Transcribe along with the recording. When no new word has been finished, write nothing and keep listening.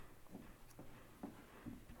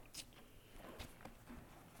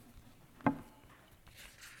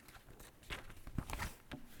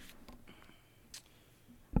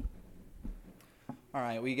All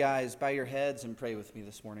right, will you guys bow your heads and pray with me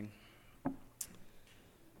this morning?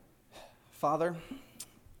 Father,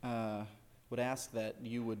 would ask that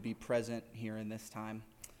you would be present here in this time.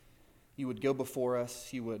 You would go before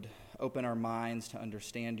us. You would open our minds to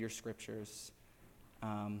understand your scriptures.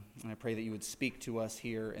 And I pray that you would speak to us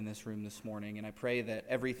here in this room this morning. And I pray that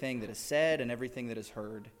everything that is said and everything that is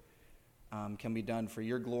heard can be done for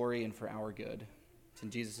your glory and for our good. It's in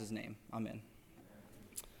Jesus' name. Amen.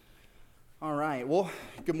 All right. Well,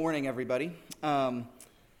 good morning, everybody.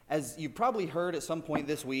 As you've probably heard at some point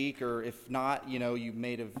this week, or if not, you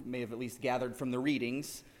may have at least gathered from the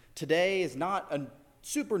readings, today is not a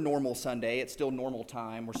super normal Sunday. It's still normal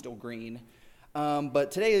time. We're still green. But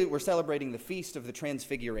today we're celebrating the Feast of the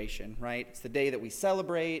Transfiguration, right? It's the day that we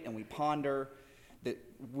celebrate and we ponder the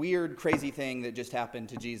weird, crazy thing that just happened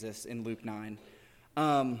to Jesus in Luke 9.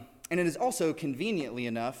 And it is also, conveniently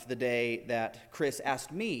enough, the day that Chris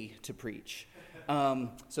asked me to preach.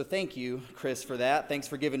 So thank you, Chris, for that. Thanks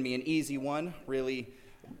for giving me an easy one. Really,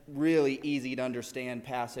 really easy to understand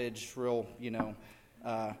passage. Real,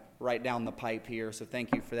 right down the pipe here. So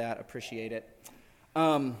thank you for that. Appreciate it.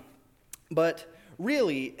 But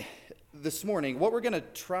really, this morning, what we're going to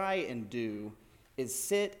try and do is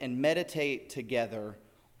sit and meditate together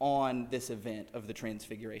on this event of the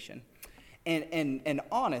Transfiguration. And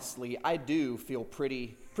honestly, I do feel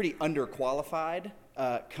pretty underqualified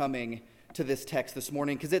coming to this text this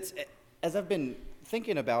morning, because it's, as I've been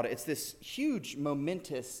thinking about it, it's this huge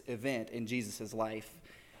momentous event in Jesus' life.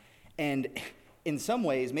 And in some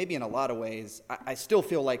ways, maybe in a lot of ways, I still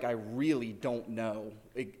feel like I really don't know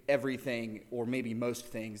everything or maybe most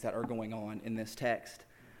things that are going on in this text.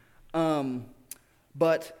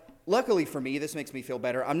 But luckily for me, this makes me feel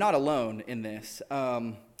better. I'm not alone in this.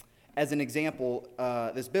 As an example,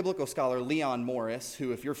 this biblical scholar, Leon Morris,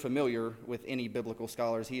 who, if you're familiar with any biblical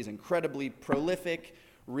scholars, he is incredibly prolific,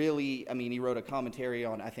 he wrote a commentary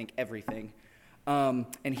on, I think, everything. And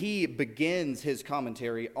he begins his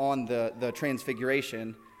commentary on the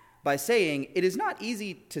Transfiguration by saying, it is not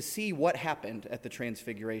easy to see what happened at the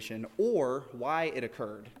Transfiguration or why it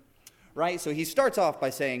occurred, right? So he starts off by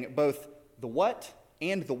saying both the what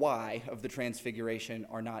and the why of the Transfiguration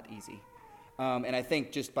are not easy. And I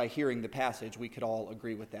think just by hearing the passage, we could all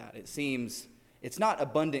agree with that. It seems it's not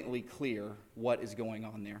abundantly clear what is going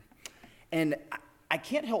on there. And I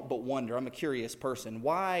can't help but wonder, I'm a curious person,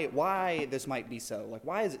 why this might be so. Like,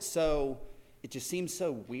 why is it so, it just seems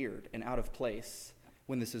so weird and out of place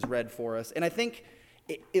when this is read for us. And I think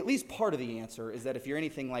at least part of the answer is that if you're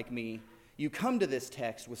anything like me, you come to this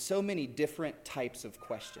text with so many different types of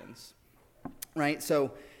questions, right?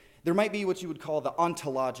 So there might be what you would call the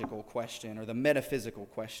ontological question or the metaphysical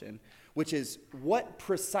question, which is what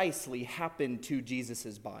precisely happened to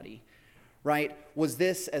Jesus' body, right? Was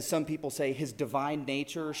this, as some people say, his divine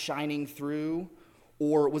nature shining through?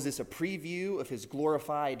 Or was this a preview of his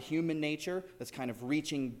glorified human nature that's kind of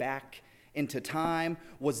reaching back into time?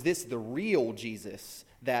 Was this the real Jesus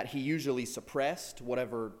that he usually suppressed,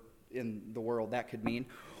 whatever in the world that could mean?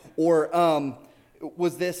 Or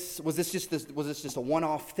was this just a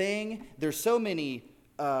one-off thing? There's so many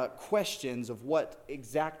questions of what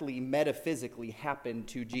exactly metaphysically happened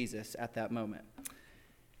to Jesus at that moment.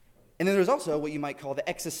 And then there's also what you might call the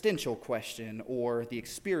existential question or the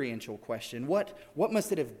experiential question. What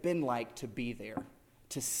must it have been like to be there,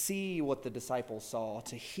 to see what the disciples saw,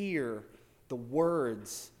 to hear the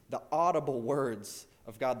words, the audible words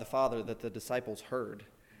of God the Father that the disciples heard?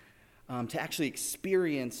 To actually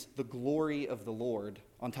experience the glory of the Lord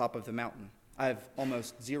on top of the mountain? I have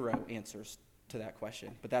almost zero answers to that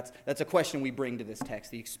question, but that's a question we bring to this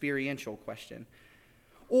text, the experiential question.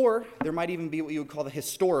 Or there might even be what you would call the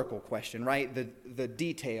historical question, right? The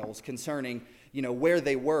details concerning, where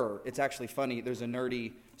they were. It's actually funny, there's a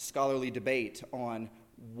nerdy scholarly debate on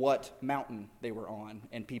what mountain they were on,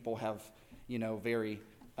 and people have, very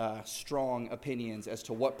strong opinions as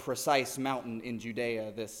to what precise mountain in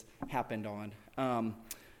Judea this happened on.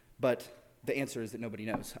 But the answer is that nobody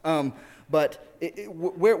knows.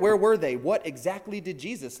 Where were they? What exactly did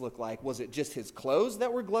Jesus look like? Was it just his clothes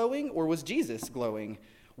that were glowing, or was Jesus glowing?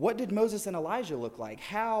 What did Moses and Elijah look like?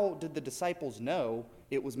 How did the disciples know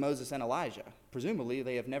it was Moses and Elijah? Presumably,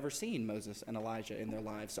 they have never seen Moses and Elijah in their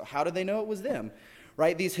lives. So how did they know it was them?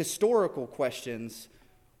 Right? These historical questions.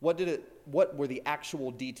 What were the actual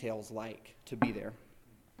details like to be there?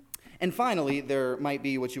 And finally, there might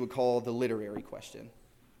be what you would call the literary question.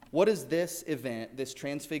 What does this event, this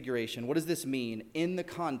transfiguration, what does this mean in the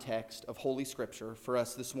context of Holy Scripture for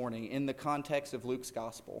us this morning, in the context of Luke's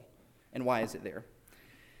gospel, and why is it there?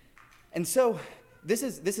 And so this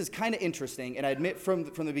is kind of interesting, and I admit from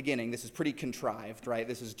the beginning, this is pretty contrived, right?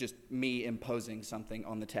 This is just me imposing something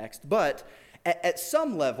on the text. But at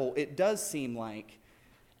some level, it does seem like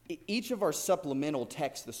each of our supplemental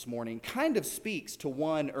texts this morning kind of speaks to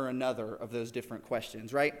one or another of those different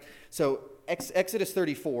questions, right? So Exodus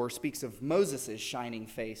 34 speaks of Moses' shining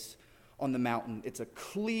face on the mountain. It's a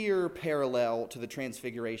clear parallel to the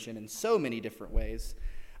Transfiguration in so many different ways.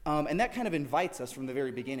 And that kind of invites us from the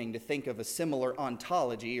very beginning to think of a similar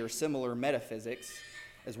ontology or similar metaphysics,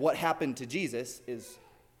 as what happened to Jesus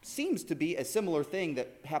seems to be a similar thing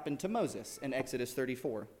that happened to Moses in Exodus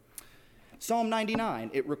 34. Psalm 99,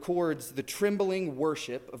 it records the trembling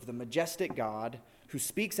worship of the majestic God who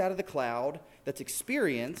speaks out of the cloud that's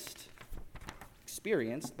experienced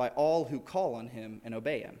by all who call on him and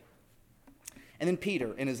obey him. And then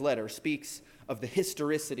Peter, in his letter, speaks of the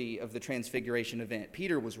historicity of the Transfiguration event.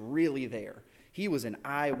 Peter was really there. He was an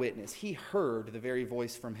eyewitness. He heard the very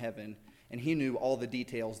voice from heaven, and he knew all the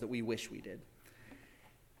details that we wish we did.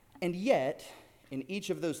 And yet, in each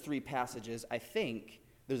of those three passages, I think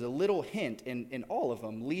there's a little hint in all of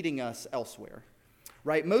them leading us elsewhere.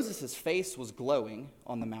 Right? Moses' face was glowing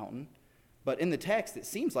on the mountain, but in the text, it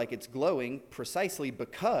seems like it's glowing precisely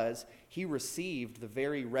because he received the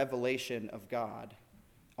very revelation of God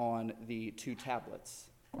on the two tablets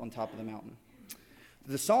on top of the mountain.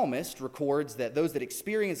 The psalmist records that those that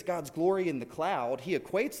experience God's glory in the cloud, he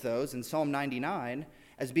equates those in Psalm 99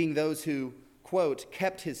 as being those who, quote,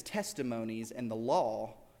 kept his testimonies and the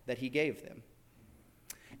law that he gave them.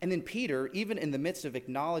 And then Peter, even in the midst of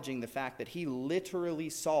acknowledging the fact that he literally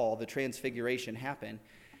saw the Transfiguration happen,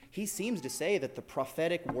 he seems to say that the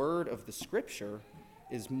prophetic word of the Scripture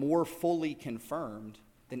is more fully confirmed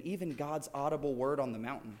than even God's audible word on the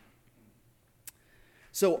mountain.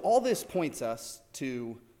 So all this points us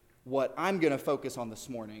to what I'm going to focus on this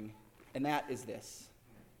morning, and that is this: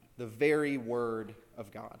 the very word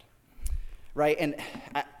of God. Right? And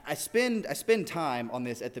I spend time on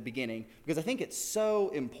this at the beginning because I think it's so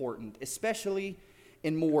important, especially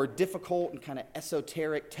in more difficult and kind of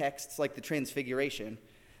esoteric texts like the Transfiguration,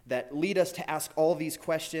 that lead us to ask all these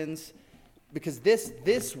questions, because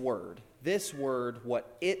this word,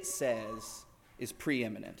 what it says is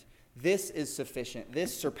preeminent. This is sufficient.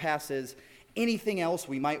 This surpasses anything else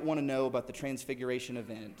we might want to know about the Transfiguration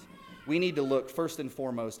event. We need to look first and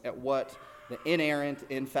foremost at what the inerrant,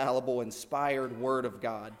 infallible, inspired Word of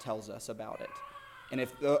God tells us about it. And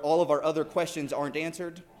if all of our other questions aren't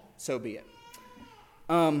answered, so be it.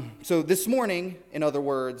 So this morning, in other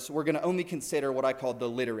words, we're going to only consider what I call the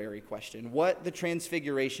literary question, what the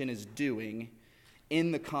Transfiguration is doing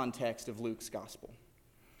in the context of Luke's gospel.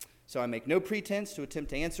 So I make no pretense to attempt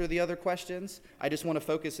to answer the other questions. I just want to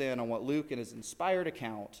focus in on what Luke, in his inspired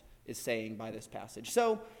account, is saying by this passage.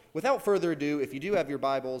 So without further ado, if you do have your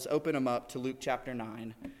Bibles, open them up to Luke chapter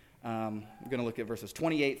 9. I'm going to look at verses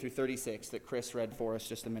 28 through 36 that Chris read for us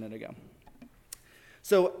just a minute ago.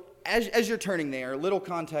 So as you're turning there, little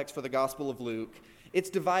context for the Gospel of Luke. It's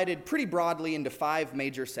divided pretty broadly into 5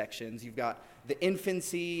 major sections. You've got the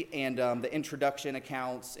infancy and the introduction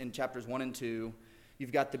accounts in chapters 1 and 2.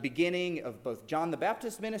 You've got the beginning of both John the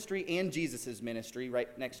Baptist's ministry and Jesus' ministry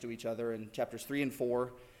right next to each other in chapters 3 and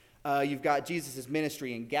 4. You've got Jesus'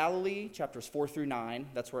 ministry in Galilee, chapters 4 through 9.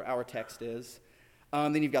 That's where our text is.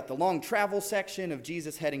 Then you've got the long travel section of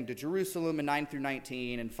Jesus heading to Jerusalem in 9 through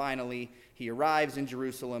 19. And finally, he arrives in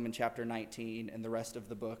Jerusalem in chapter 19. And the rest of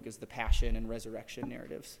the book is the passion and resurrection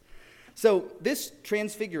narratives. So this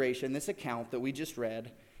transfiguration, this account that we just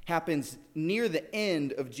read, happens near the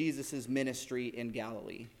end of Jesus' ministry in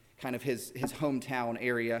Galilee, kind of his hometown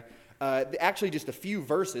area. Actually, just a few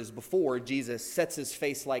verses before Jesus sets his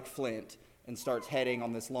face like flint and starts heading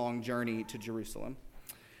on this long journey to Jerusalem.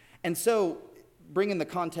 And so, bringing the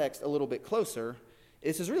context a little bit closer,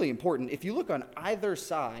 this is really important. If you look on either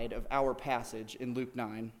side of our passage in Luke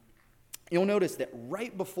 9, you'll notice that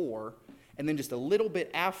right before and then just a little bit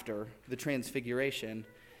after the Transfiguration,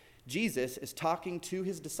 Jesus is talking to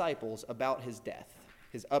his disciples about his death,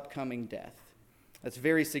 his upcoming death. That's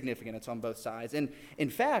very significant. It's on both sides. And in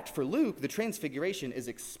fact, for Luke, the Transfiguration is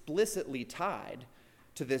explicitly tied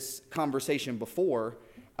to this conversation before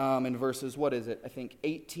in verses,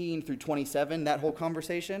 18 through 27, that whole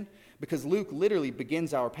conversation, because Luke literally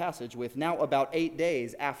begins our passage with, now about 8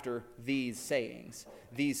 days after these sayings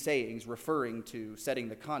referring to setting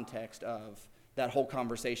the context of that whole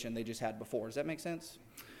conversation they just had before. Does that make sense?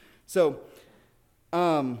 So,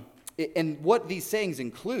 and what these sayings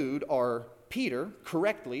include are Peter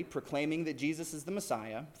correctly proclaiming that Jesus is the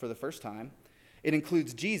Messiah for the first time. It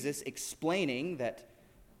includes Jesus explaining that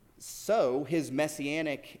so his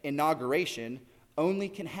messianic inauguration only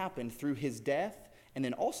can happen through his death and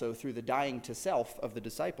then also through the dying to self of the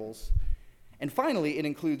disciples. And finally, it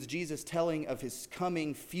includes Jesus telling of his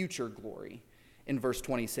coming future glory in verse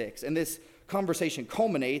 26. And this conversation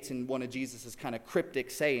culminates in one of Jesus' kind of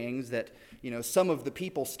cryptic sayings that, some of the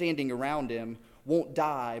people standing around him won't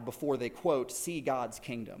die before they, quote, see God's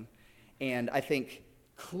kingdom. And I think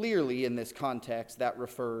clearly in this context, that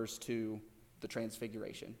refers to the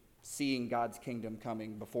Transfiguration. Seeing God's kingdom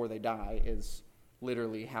coming before they die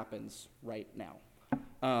literally happens right now.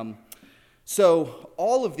 So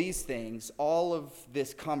all of these things, all of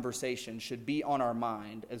this conversation should be on our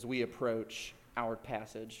mind as we approach our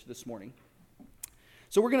passage this morning.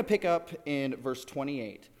 So we're going to pick up in verse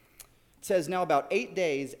 28. It says, "Now about 8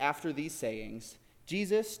 days after these sayings,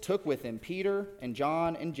 Jesus took with him Peter and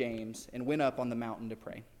John and James and went up on the mountain to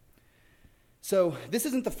pray." So this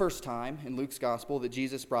isn't the first time in Luke's gospel that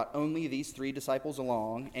Jesus brought only these 3 disciples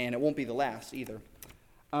along, and it won't be the last either.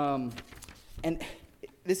 And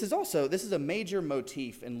this is a major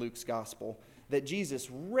motif in Luke's gospel, that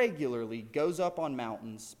Jesus regularly goes up on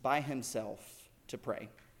mountains by himself to pray.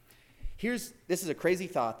 This is a crazy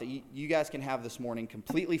thought that you guys can have this morning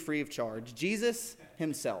completely free of charge. Jesus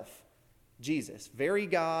himself, Jesus, very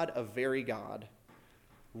God of very God,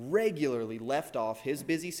 regularly left off his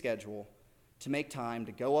busy schedule to make time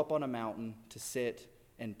to go up on a mountain to sit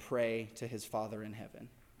and pray to his Father in heaven.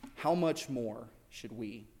 How much more should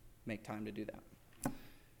we make time to do that?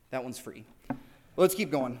 That one's free. Let's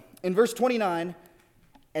keep going. In verse 29,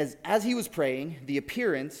 as he was praying, the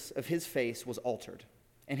appearance of his face was altered,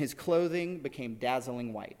 and his clothing became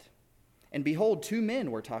dazzling white. And behold, 2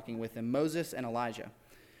 men were talking with him, Moses and Elijah.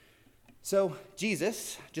 So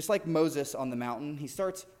Jesus, just like Moses on the mountain, he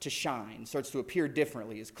starts to shine, starts to appear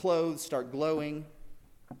differently. His clothes start glowing.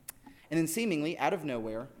 And then seemingly out of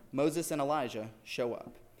nowhere, Moses and Elijah show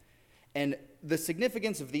up. And the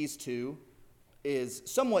significance of these two is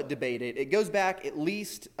somewhat debated. It goes back at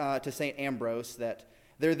least to St. Ambrose, that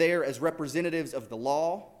they're there as representatives of the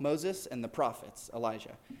law, Moses, and the prophets,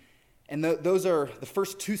 Elijah. And those are the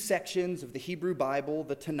first 2 sections of the Hebrew Bible,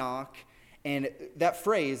 the Tanakh. And that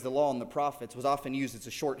phrase, the law and the prophets, was often used as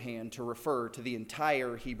a shorthand to refer to the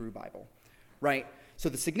entire Hebrew Bible, right? So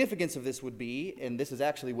the significance of this would be, and this is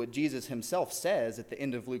actually what Jesus himself says at the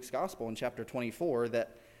end of Luke's gospel in chapter 24,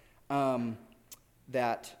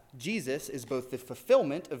 that Jesus is both the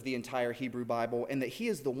fulfillment of the entire Hebrew Bible and that he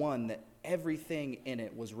is the one that everything in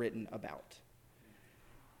it was written about.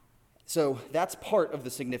 So that's part of the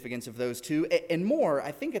significance of those two. And more,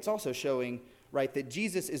 I think it's also showing, right, that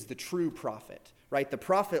Jesus is the true prophet, right? The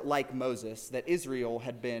prophet like Moses that Israel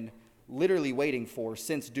had been literally waiting for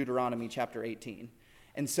since Deuteronomy chapter 18.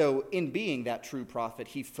 And so in being that true prophet,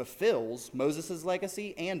 he fulfills Moses'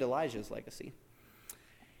 legacy and Elijah's legacy.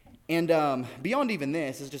 And beyond even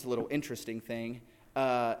this is just a little interesting thing.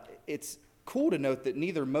 It's cool to note that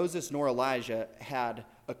neither Moses nor Elijah had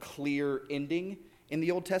a clear ending in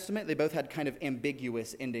the Old Testament. They both had kind of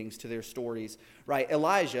ambiguous endings to their stories, right?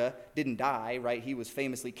 Elijah didn't die, right? He was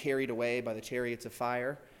famously carried away by the chariots of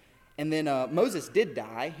fire. And then Moses did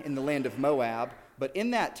die in the land of Moab, but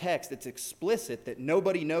in that text it's explicit that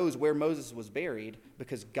nobody knows where Moses was buried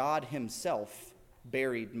because God himself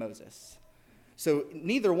buried Moses. So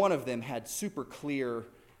neither one of them had super clear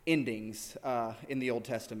endings in the Old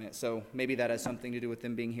Testament. So maybe that has something to do with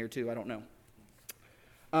them being here too. I don't know.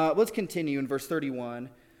 Let's continue in verse 31.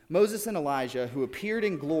 Moses and Elijah, who appeared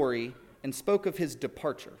in glory and spoke of his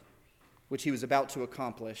departure, which he was about to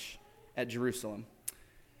accomplish at Jerusalem.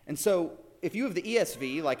 And so if you have the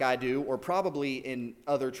ESV like I do, or probably in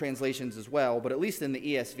other translations as well, but at least in the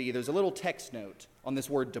ESV, there's a little text note on this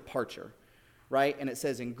word departure, right? And it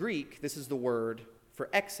says in Greek, this is the word for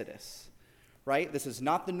exodus, right? This is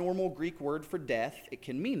not the normal Greek word for death. It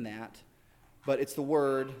can mean that, but it's the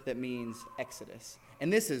word that means exodus.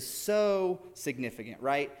 And this is so significant,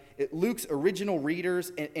 right? Luke's original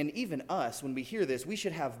readers, and even us, when we hear this, we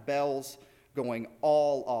should have bells going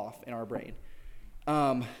all off in our brain.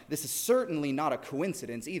 This is certainly not a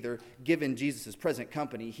coincidence either, given Jesus' present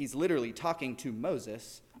company. He's literally talking to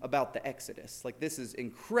Moses about the Exodus. Like, this is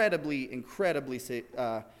incredibly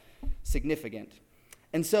significant.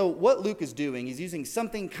 And so what Luke is doing, he's using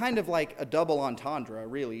something kind of like a double entendre,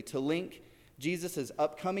 really, to link Jesus'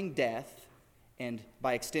 upcoming death and,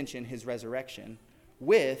 by extension, his resurrection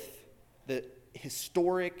with the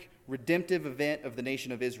historic redemptive event of the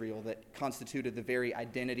nation of Israel that constituted the very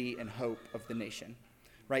identity and hope of the nation,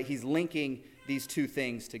 right? He's linking these two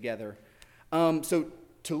things together. So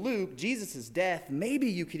to Luke, Jesus' death, maybe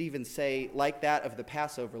you could even say, like that of the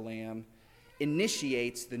Passover lamb,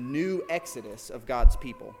 initiates the new exodus of God's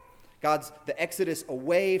people. The exodus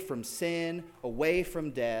away from sin, away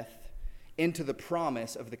from death, into the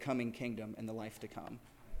promise of the coming kingdom and the life to come.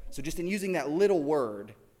 So just in using that little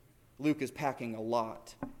word, Luke is packing a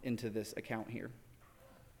lot into this account here.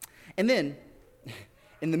 And then,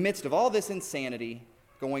 in the midst of all this insanity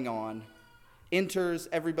going on, enters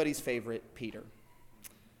everybody's favorite, Peter.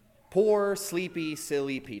 Poor, sleepy,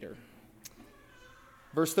 silly Peter.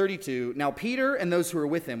 Verse 32, now Peter and those who were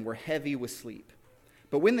with him were heavy with sleep.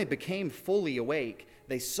 But when they became fully awake,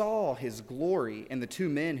 they saw his glory and the two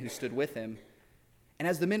men who stood with him. And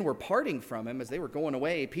as the men were parting from him, as they were going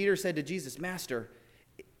away, Peter said to Jesus, Master,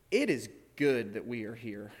 it is good that we are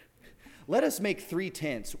here. Let us make 3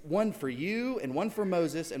 tents, one for you and one for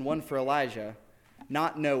Moses and one for Elijah,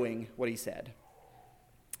 not knowing what he said.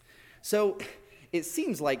 So it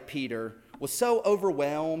seems like Peter was so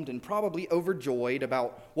overwhelmed and probably overjoyed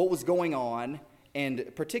about what was going on,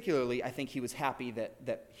 and particularly I think he was happy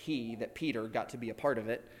that Peter got to be a part of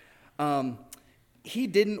it. He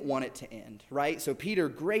didn't want it to end, right? So Peter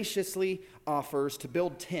graciously offers to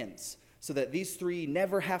build tents so that these 3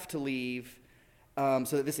 never have to leave, so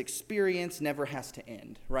that this experience never has to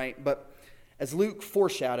end, right? But as Luke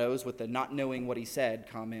foreshadows with the not knowing what he said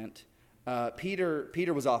comment,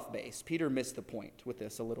 Peter was off base. Peter missed the point with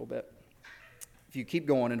this a little bit. If you keep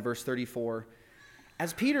going in verse 34,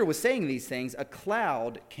 as Peter was saying these things, a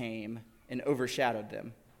cloud came and overshadowed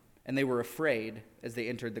them, and they were afraid as they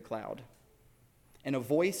entered the cloud. And a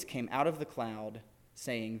voice came out of the cloud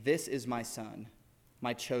saying, "This is my son,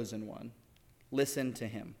 my chosen one. Listen to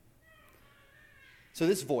him." So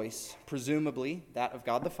this voice, presumably that of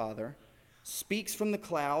God the Father, speaks from the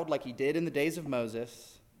cloud like he did in the days of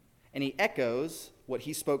Moses, and he echoes what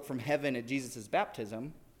he spoke from heaven at Jesus'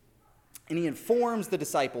 baptism, and he informs the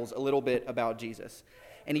disciples a little bit about Jesus.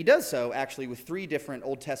 And he does so actually with 3 different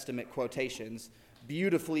Old Testament quotations,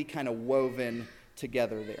 beautifully kind of woven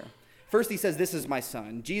together there. First he says, "This is my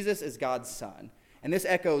son." Jesus is God's son. And this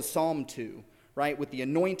echoes Psalm 2, right, with the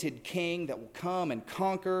anointed king that will come and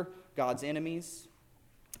conquer God's enemies.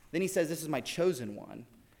 Then he says, "This is my chosen one."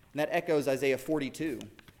 And that echoes Isaiah 42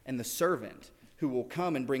 and the servant who will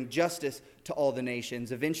come and bring justice to all the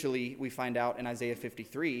nations. Eventually, we find out in Isaiah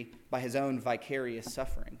 53, by his own vicarious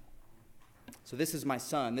suffering. So this is my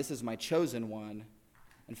son, this is my chosen one.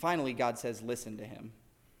 And finally, God says, listen to him.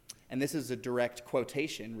 And this is a direct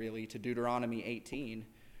quotation, really, to Deuteronomy 18,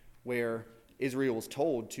 where Israel was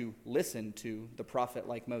told to listen to the prophet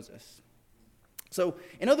like Moses. So,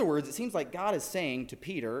 in other words, it seems like God is saying to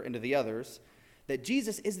Peter and to the others that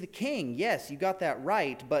Jesus is the king. Yes, you got that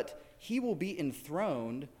right, but he will be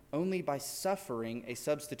enthroned only by suffering a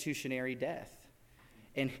substitutionary death.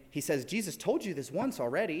 And he says, Jesus told you this once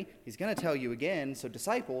already. He's going to tell you again. So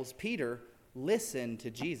disciples, Peter, listen to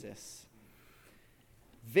Jesus.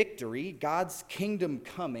 Victory, God's kingdom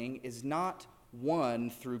coming, is not won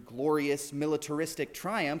through glorious militaristic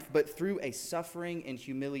triumph, but through a suffering and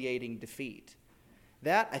humiliating defeat.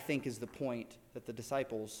 That, I think, is the point that the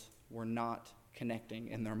disciples were not connecting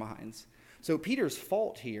in their minds. So Peter's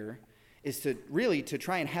fault here is to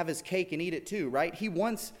try and have his cake and eat it too, right? He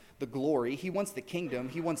wants the glory, he wants the kingdom,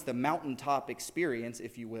 he wants the mountaintop experience,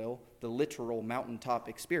 if you will, the literal mountaintop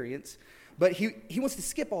experience, but he wants to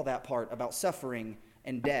skip all that part about suffering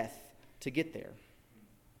and death to get there.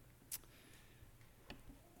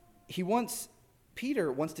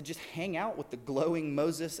 Peter wants to just hang out with the glowing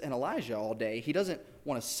Moses and Elijah all day. He doesn't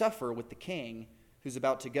want to suffer with the king who's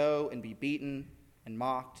about to go and be beaten and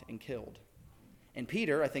mocked and killed. And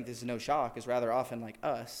Peter, I think this is no shock, is rather often like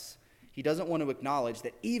us. He doesn't want to acknowledge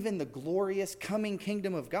that even the glorious coming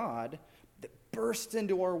kingdom of God that bursts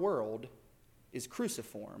into our world is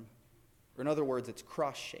cruciform. Or in other words, it's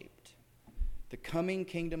cross-shaped. The coming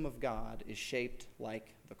kingdom of God is shaped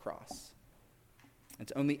like the cross.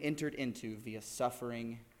 It's only entered into via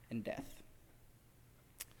suffering and death.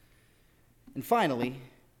 And finally,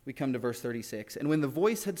 we come to verse 36. And when the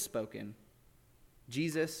voice had spoken,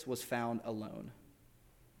 Jesus was found alone.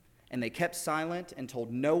 And they kept silent and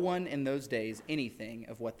told no one in those days anything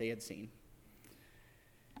of what they had seen.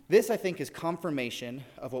 This, I think, is confirmation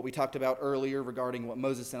of what we talked about earlier regarding what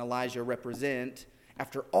Moses and Elijah represent.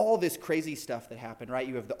 After all this crazy stuff that happened, right?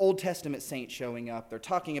 You have the Old Testament saints showing up. They're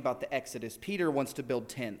talking about the Exodus. Peter wants to build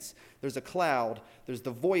tents. There's a cloud. There's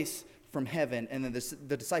the voice from heaven. And then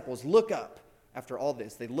the disciples look up after all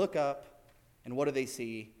this. They look up, and what do they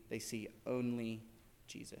see? They see only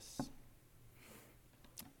Jesus.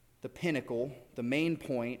 The pinnacle, the main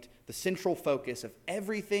point, the central focus of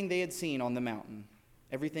everything they had seen on the mountain,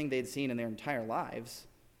 everything they had seen in their entire lives,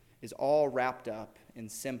 is all wrapped up in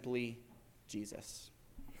simply Jesus.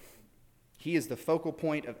 He is the focal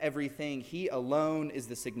point of everything. He alone is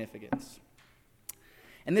the significance.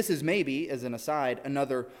 And this is maybe, as an aside,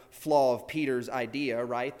 another flaw of Peter's idea,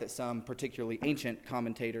 right, that some particularly ancient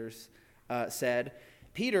commentators said.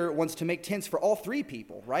 Peter wants to make tents for all three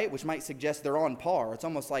people, right, which might suggest they're on par. It's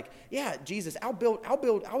almost like, yeah, Jesus,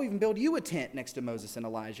 I'll even build you a tent next to Moses and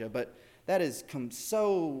Elijah. But that has come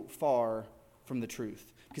so far from the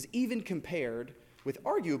truth. Because even compared with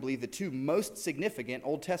arguably the two most significant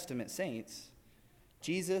Old Testament saints,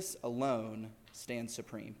 Jesus alone stands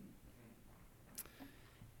supreme.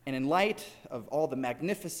 And in light of all the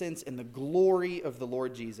magnificence and the glory of the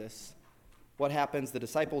Lord Jesus, what happens? The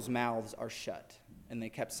disciples' mouths are shut, and they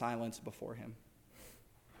kept silence before him.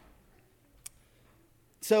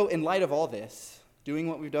 So in light of all this, doing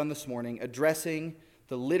what we've done this morning, addressing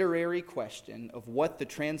the literary question of what the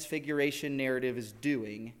Transfiguration narrative is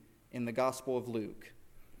doing in the Gospel of Luke,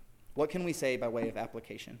 what can we say by way of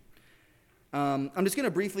application? I'm just going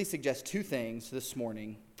to briefly suggest two things this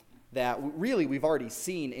morning that really we've already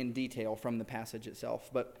seen in detail from the passage itself.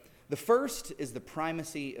 But the first is the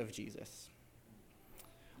primacy of Jesus.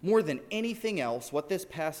 More than anything else, what this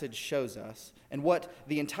passage shows us and what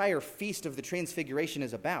the entire Feast of the Transfiguration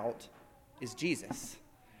is about is Jesus,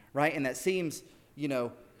 right? And that seems,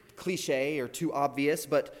 cliche or too obvious,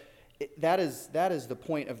 but that is the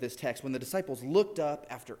point of this text. When the disciples looked up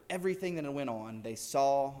after everything that went on, they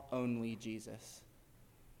saw only Jesus.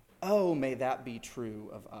 Oh, may that be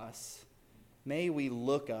true of us. May we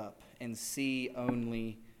look up and see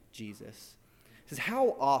only Jesus. It says,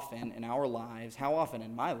 how often in our lives, how often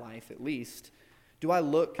in my life at least, do I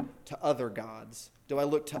look to other gods? Do I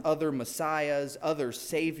look to other messiahs, other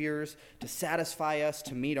saviors to satisfy us,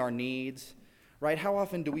 to meet our needs? Right? How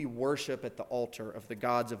often do we worship at the altar of the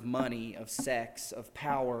gods of money, of sex, of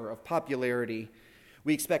power, of popularity?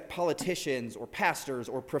 We expect politicians or pastors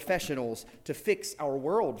or professionals to fix our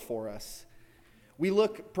world for us. We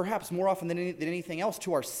look, perhaps more often than anything else,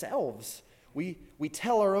 to ourselves. We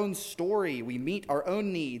tell our own story. We meet our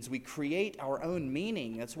own needs. We create our own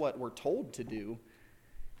meaning. That's what we're told to do.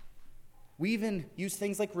 We even use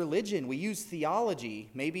things like religion. We use theology.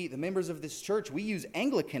 Maybe the members of this church, we use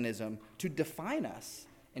Anglicanism to define us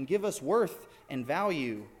and give us worth and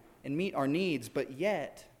value and meet our needs. But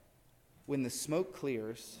yet, when the smoke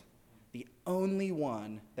clears, the only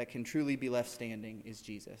one that can truly be left standing is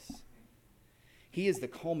Jesus. He is the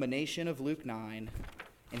culmination of Luke 9,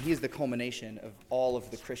 and he is the culmination of all of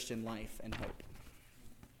the Christian life and hope.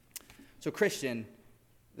 So, Christian,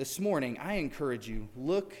 this morning, I encourage you,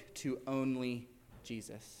 look to only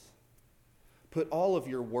Jesus. Put all of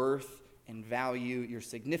your worth and value, your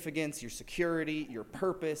significance, your security, your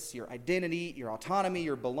purpose, your identity, your autonomy,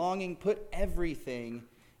 your belonging, put everything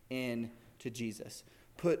into Jesus.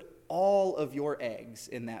 Put all of your eggs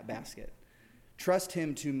in that basket. Trust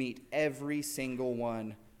him to meet every single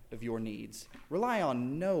one of your needs. Rely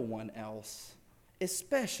on no one else,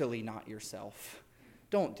 especially not yourself.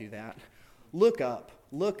 Don't do that. Look up,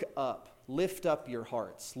 lift up your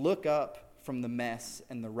hearts. Look up from the mess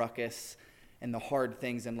and the ruckus and the hard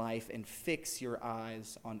things in life and fix your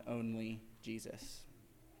eyes on only Jesus.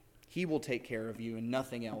 He will take care of you, and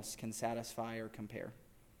nothing else can satisfy or compare.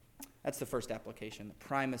 That's the first application, the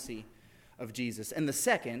primacy of Jesus. And the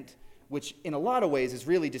second, which in a lot of ways is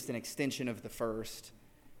really just an extension of the first,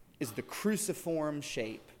 is the cruciform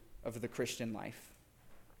shape of the Christian life.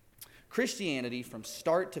 Christianity, from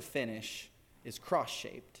start to finish, is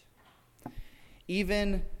cross-shaped.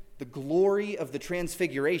 Even the glory of the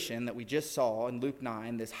Transfiguration that we just saw in Luke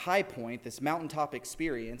 9, this high point, this mountaintop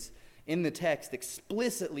experience in the text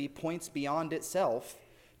explicitly points beyond itself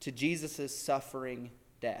to Jesus' suffering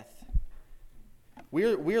death.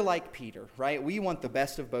 We're like Peter, right? We want the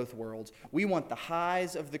best of both worlds. We want the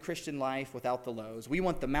highs of the Christian life without the lows. We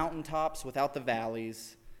want the mountaintops without the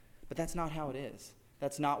valleys. But that's not how it is.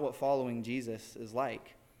 That's not what following Jesus is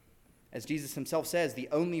like. As Jesus himself says, the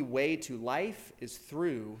only way to life is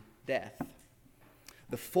through death.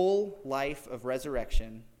 The full life of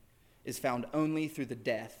resurrection is found only through the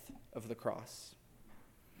death of the cross.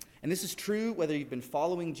 And this is true whether you've been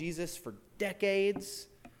following Jesus for decades,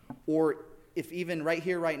 or if even right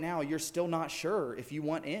here, right now, you're still not sure if you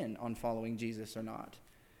want in on following Jesus or not.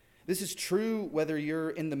 This is true whether you're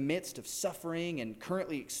in the midst of suffering and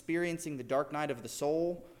currently experiencing the dark night of the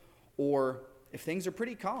soul, or if things are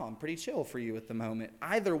pretty calm, pretty chill for you at the moment.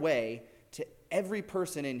 Either way, to every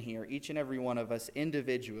person in here, each and every one of us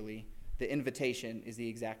individually, the invitation is the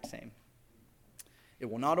exact same. It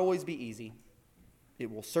will not always be easy. It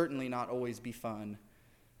will certainly not always be fun.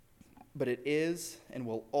 But it is and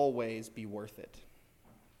will always be worth it.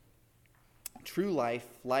 True life,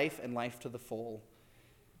 life and life to the full,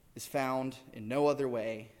 is found in no other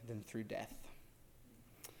way than through death.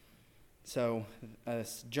 So, a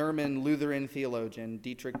German Lutheran theologian,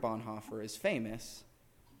 Dietrich Bonhoeffer, is famous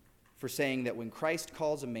for saying that when Christ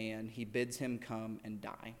calls a man, he bids him come and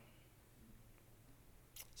die.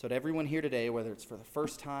 So to everyone here today, whether it's for the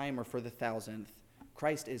first time or for the 1,000th,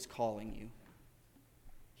 Christ is calling you.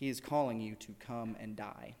 He is calling you to come and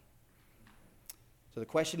die. So the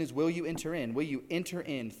question is, will you enter in? Will you enter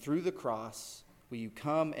in through the cross? Will you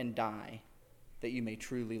come and die that you may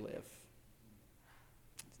truly live?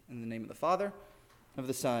 In the name of the Father, of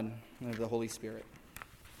the Son, and of the Holy Spirit.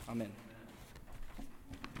 Amen.